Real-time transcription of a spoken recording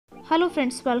Hello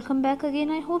friends, welcome back again.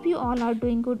 I hope you all are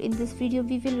doing good. In this video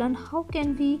we will learn how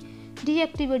can we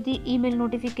deactivate the email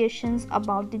notifications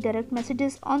about the direct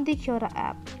messages on the Quora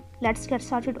app. Let's get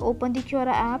started. Open the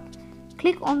Quora app.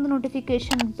 Click on the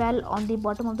notification bell on the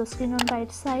bottom of the screen on right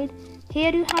side.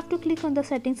 Here you have to click on the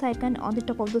settings icon on the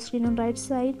top of the screen on right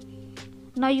side.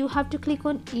 Now you have to click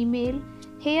on email.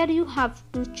 Here you have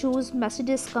to choose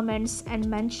messages, comments and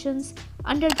mentions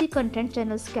under the content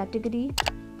channels category.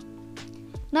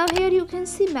 Now here you can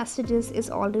see messages is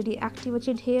already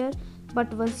activated here,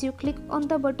 but once you click on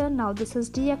the button, now this is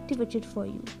deactivated for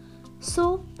you.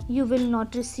 So you will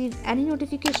not receive any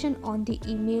notification on the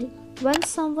email when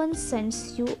someone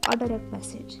sends you a direct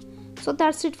message. So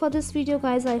that's it for this video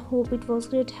guys. I hope it was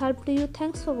great help to you.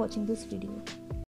 Thanks for watching this video.